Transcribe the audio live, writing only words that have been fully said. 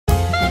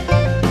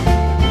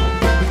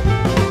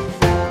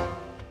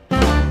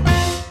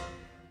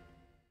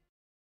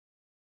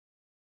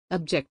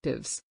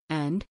objectives,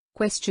 and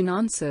question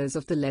answers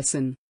of the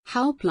lesson,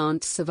 How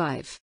Plants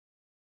Survive.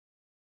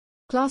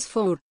 Class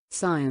 4,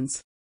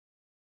 Science.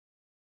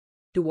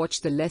 To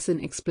watch the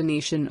lesson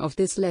explanation of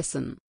this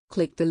lesson,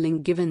 click the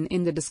link given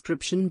in the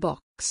description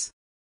box.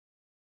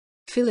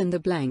 Fill in the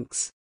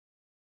blanks.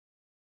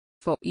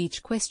 For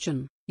each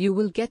question, you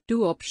will get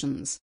 2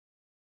 options.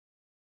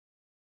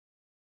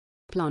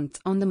 Plants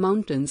on the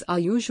mountains are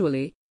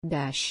usually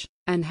dash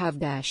and have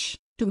dash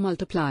to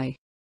multiply.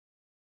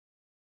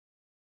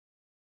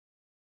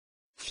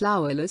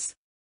 Flowerless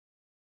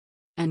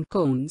and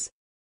cones.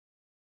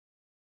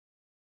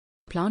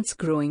 Plants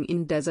growing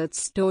in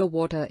deserts store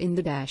water in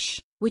the dash,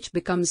 which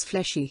becomes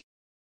fleshy.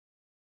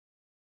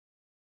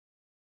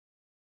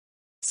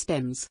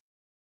 Stems.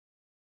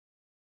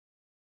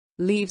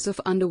 Leaves of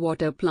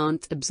underwater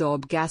plants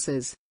absorb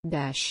gases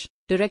dash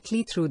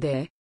directly through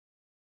their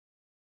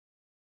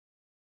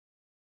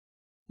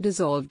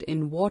dissolved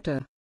in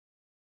water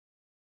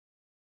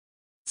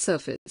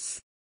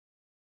surface.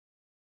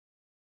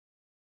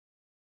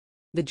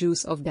 The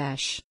juice of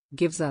dash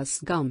gives us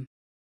gum.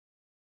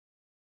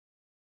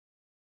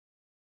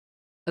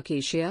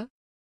 Acacia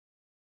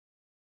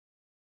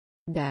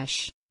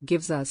dash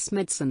gives us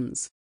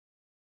medicines.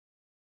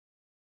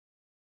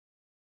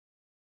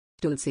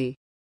 Tulsi.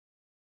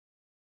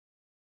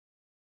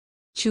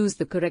 Choose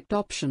the correct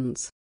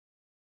options.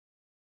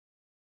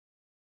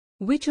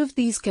 Which of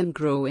these can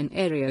grow in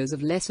areas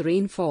of less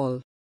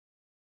rainfall?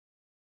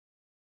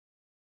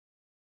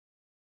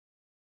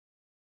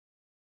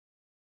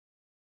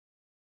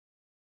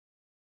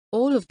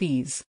 All of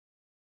these.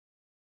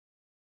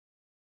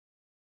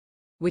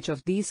 Which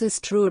of these is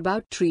true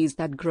about trees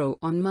that grow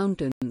on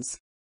mountains?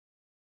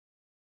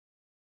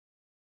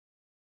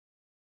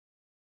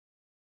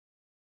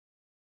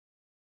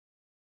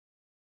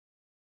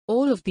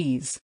 All of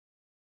these.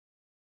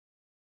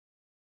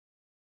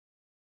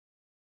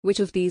 Which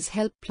of these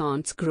help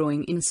plants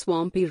growing in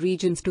swampy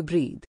regions to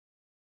breathe?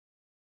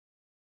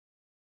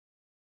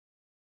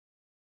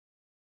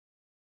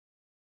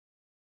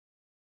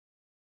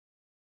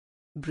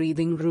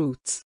 Breathing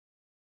roots.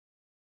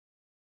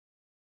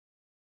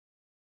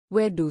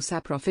 Where do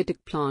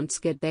saprophytic plants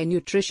get their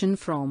nutrition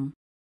from?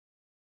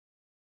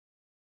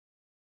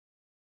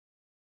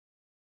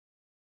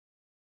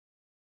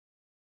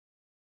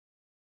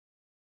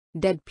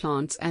 Dead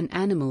plants and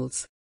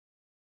animals.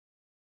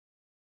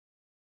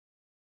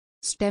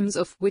 Stems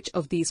of which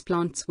of these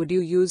plants would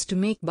you use to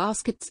make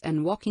baskets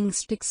and walking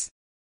sticks?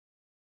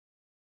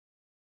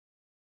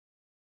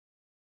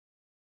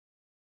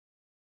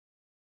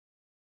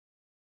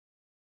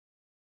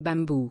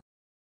 Bamboo.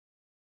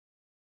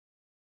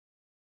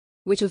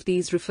 Which of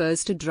these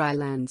refers to dry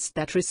lands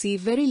that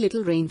receive very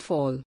little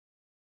rainfall?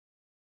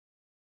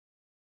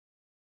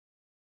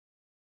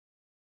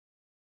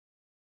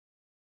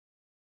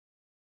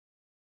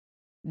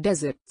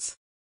 Deserts.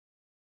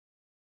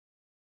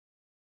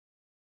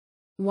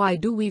 Why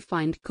do we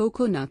find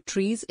coconut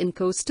trees in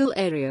coastal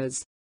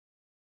areas?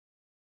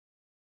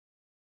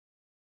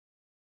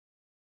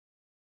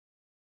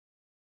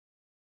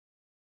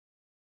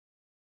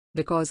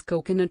 Because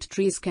coconut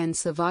trees can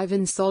survive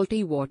in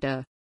salty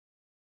water.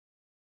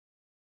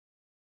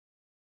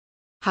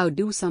 How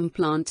do some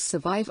plants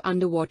survive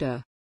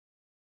underwater?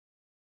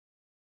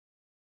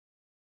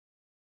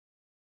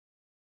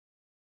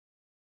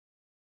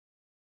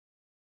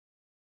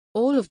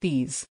 All of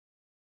these.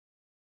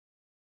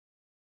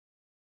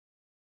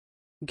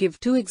 Give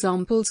 2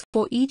 examples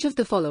for each of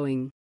the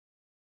following.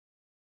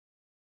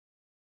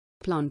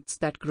 Plants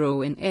that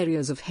grow in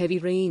areas of heavy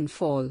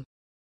rainfall.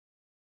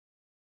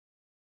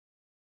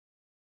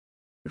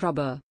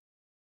 Rubber.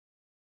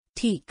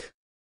 Teak.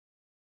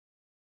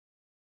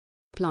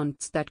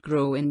 Plants that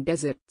grow in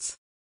deserts.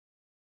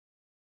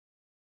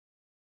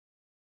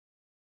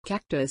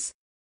 Cactus.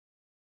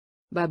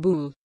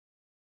 Babool.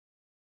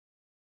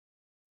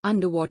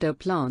 Underwater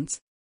plants.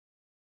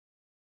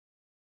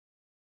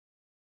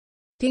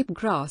 Tape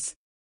grass.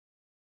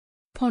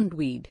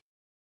 Pondweed.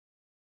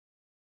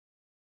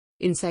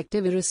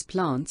 Insectivorous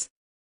plants.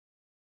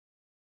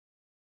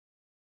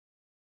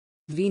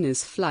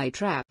 Venus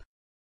flytrap.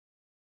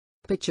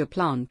 Pitcher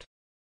plant.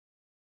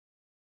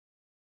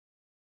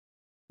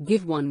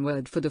 Give 1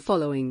 word for the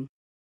following.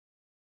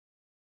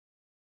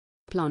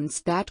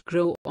 Plants that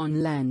grow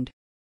on land.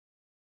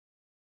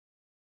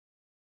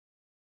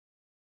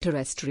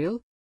 Terrestrial.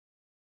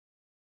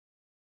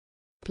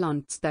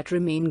 Plants that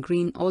remain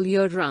green all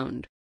year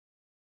round.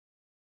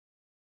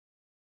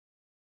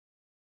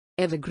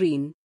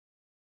 Evergreen.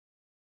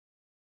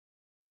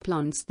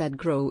 Plants that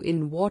grow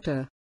in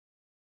water.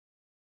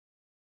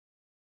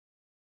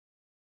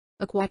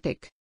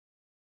 Aquatic.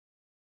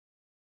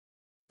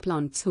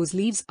 Plants whose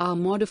leaves are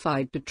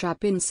modified to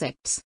trap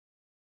insects.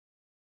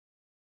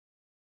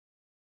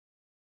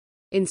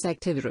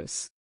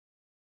 Insectivorous.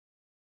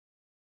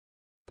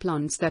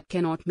 Plants that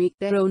cannot make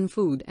their own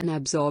food and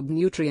absorb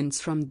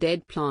nutrients from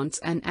dead plants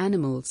and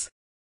animals.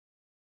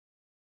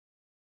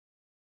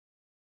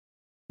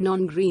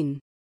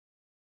 Non-green.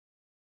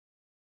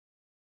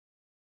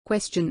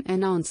 Question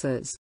and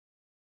answers.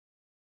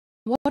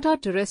 What are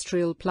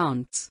terrestrial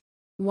plants?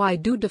 Why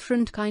do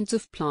different kinds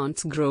of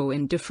plants grow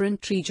in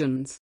different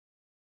regions?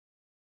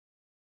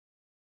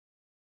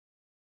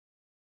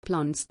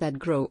 Plants that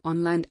grow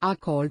on land are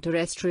called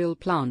terrestrial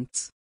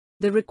plants.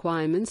 The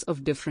requirements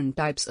of different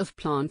types of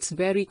plants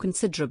vary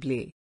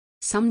considerably.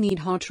 Some need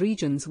hot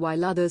regions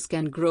while others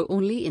can grow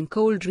only in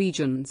cold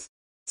regions.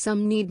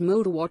 Some need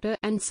more water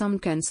and some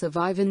can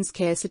survive in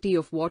scarcity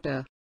of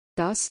water.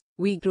 Thus,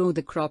 we grow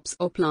the crops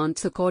or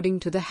plants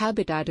according to the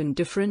habitat in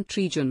different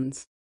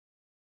regions.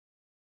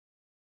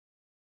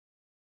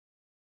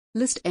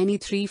 List any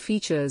 3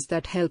 features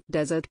that help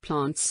desert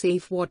plants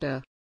save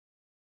water.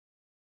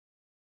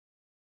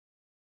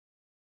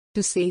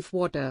 To save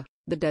water,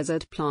 the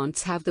desert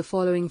plants have the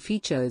following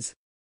features.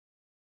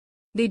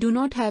 They do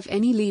not have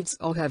any leaves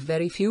or have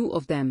very few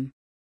of them.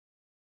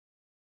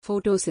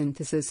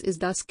 Photosynthesis is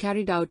thus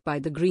carried out by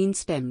the green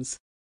stems.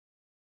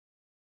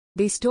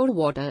 They store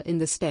water in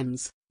the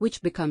stems,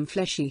 which become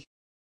fleshy.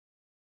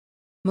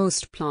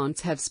 Most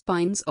plants have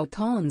spines or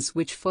thorns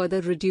which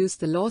further reduce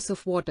the loss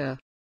of water.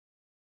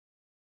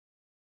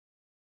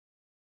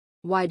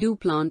 Why do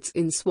plants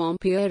in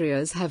swampy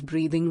areas have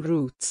breathing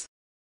roots?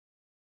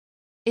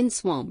 In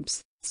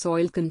swamps,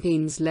 soil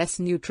contains less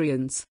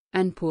nutrients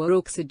and poor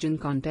oxygen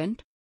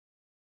content,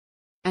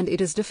 and it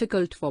is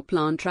difficult for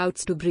plant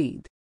roots to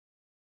breathe.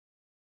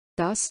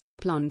 Thus,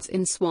 plants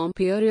in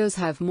swampy areas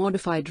have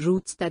modified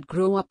roots that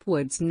grow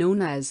upwards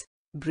known as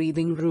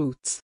breathing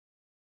roots.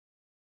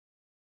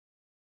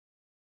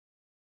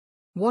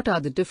 What are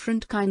the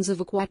different kinds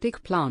of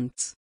aquatic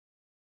plants?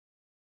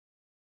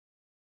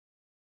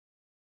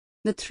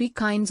 The 3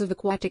 kinds of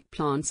aquatic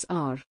plants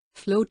are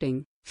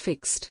floating,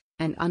 fixed,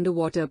 and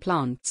underwater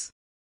plants.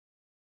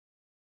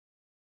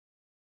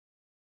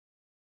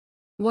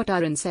 What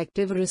are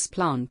insectivorous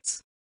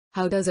plants?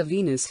 How does a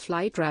Venus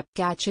flytrap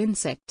catch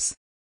insects?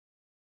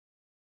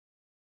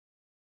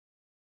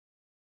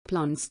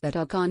 Plants that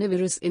are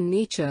carnivorous in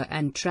nature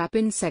and trap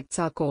insects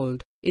are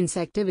called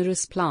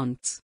insectivorous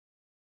plants.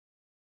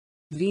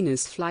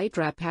 Venus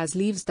flytrap has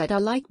leaves that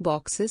are like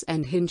boxes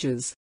and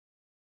hinges.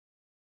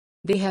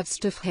 They have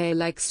stiff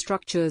hair-like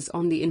structures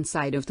on the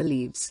inside of the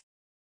leaves.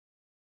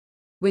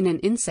 When an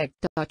insect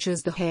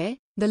touches the hair,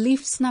 the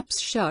leaf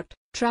snaps shut,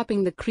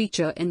 trapping the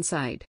creature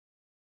inside.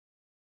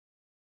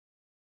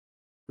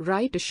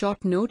 Write a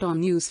short note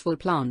on useful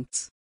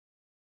plants.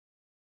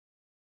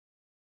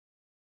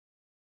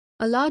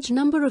 A large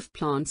number of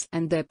plants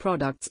and their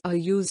products are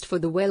used for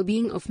the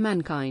well-being of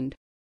mankind.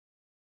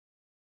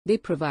 They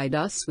provide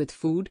us with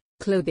food,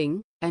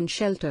 clothing, and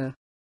shelter.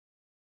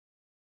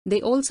 They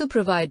also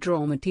provide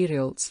raw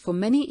materials for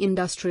many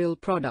industrial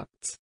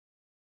products.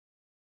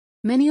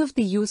 Many of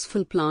the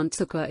useful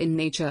plants occur in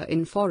nature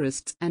in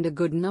forests, and a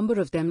good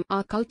number of them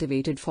are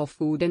cultivated for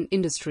food and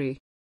industry.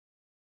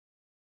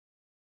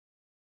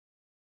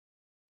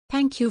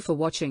 Thank you for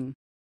watching.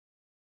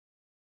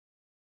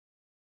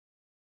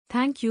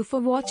 Thank you for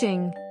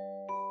watching.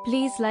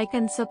 Please like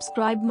and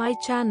subscribe my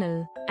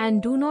channel,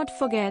 and do not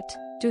forget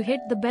to hit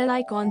the bell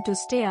icon to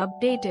stay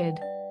updated.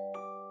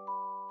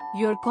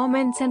 Your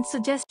comments and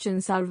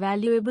suggestions are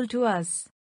valuable to us.